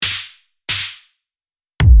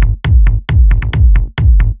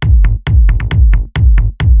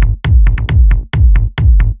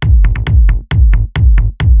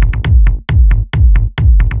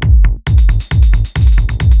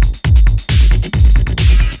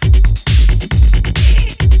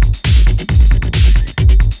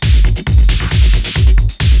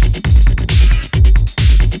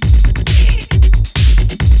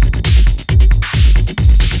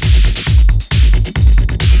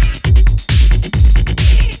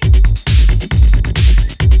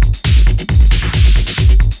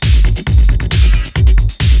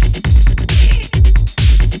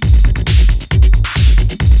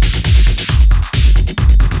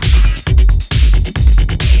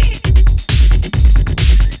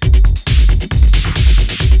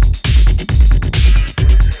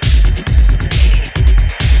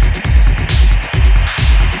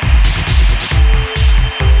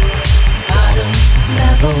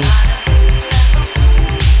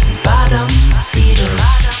bottom feeder,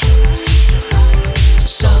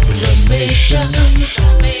 sublimation,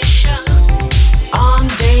 on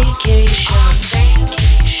vacation,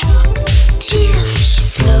 tears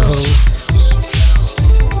flow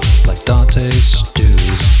like Dante's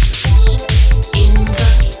dues. In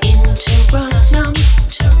the interregnum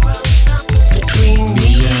between me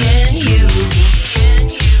and you,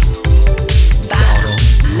 bottom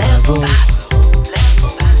level,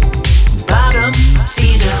 bottom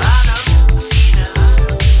feeder,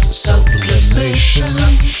 sublimation,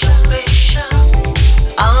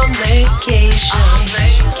 on vacation,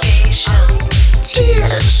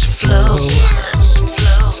 tears flow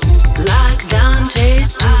like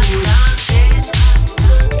Dante's dues.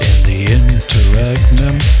 In the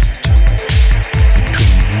interregnum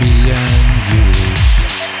between me and you.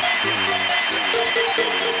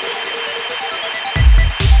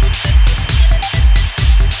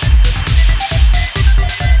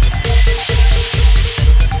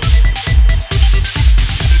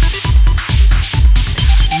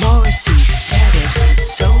 Morrissey said it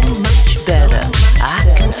so much better. I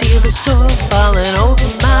can feel the soil falling over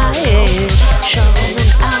my head,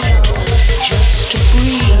 shoveling out just to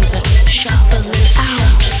breathe, shoveling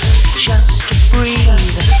out just to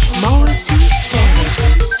breathe. Morrissey said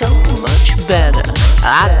it so much better.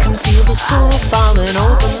 I can feel the soil falling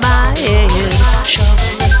over my head,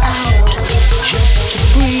 shoveling out just to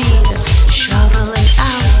breathe, shoveling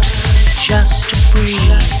out just to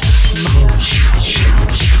breathe.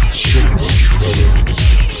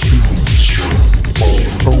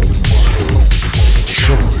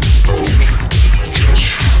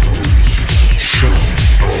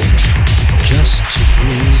 Just to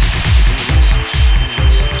breathe.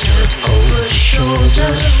 Dirt over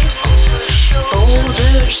shoulder,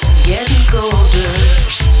 boulders getting colder.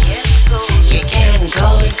 You can't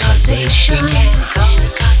call it causation,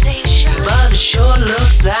 but it sure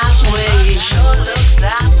looks that way.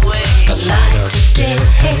 The light of day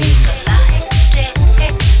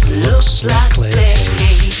looks like clay,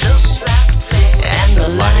 and the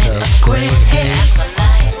light of gray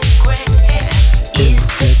is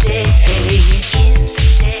the day.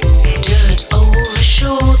 Dirt over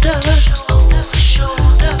shoulder,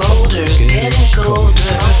 boulders getting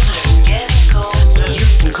colder. You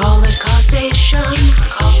can call it causation,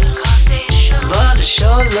 but it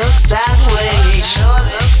sure looks that way.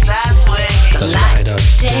 The light of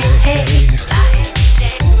day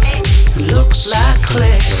looks like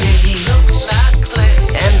clay,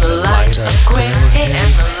 and the light of gray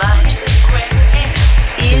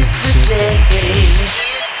is the day.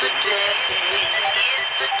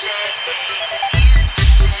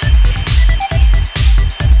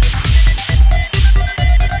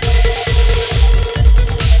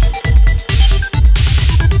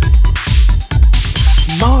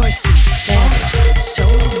 Morrissey said it so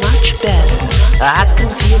much better. I can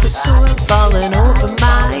feel the soil falling over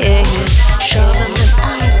my head, shoveling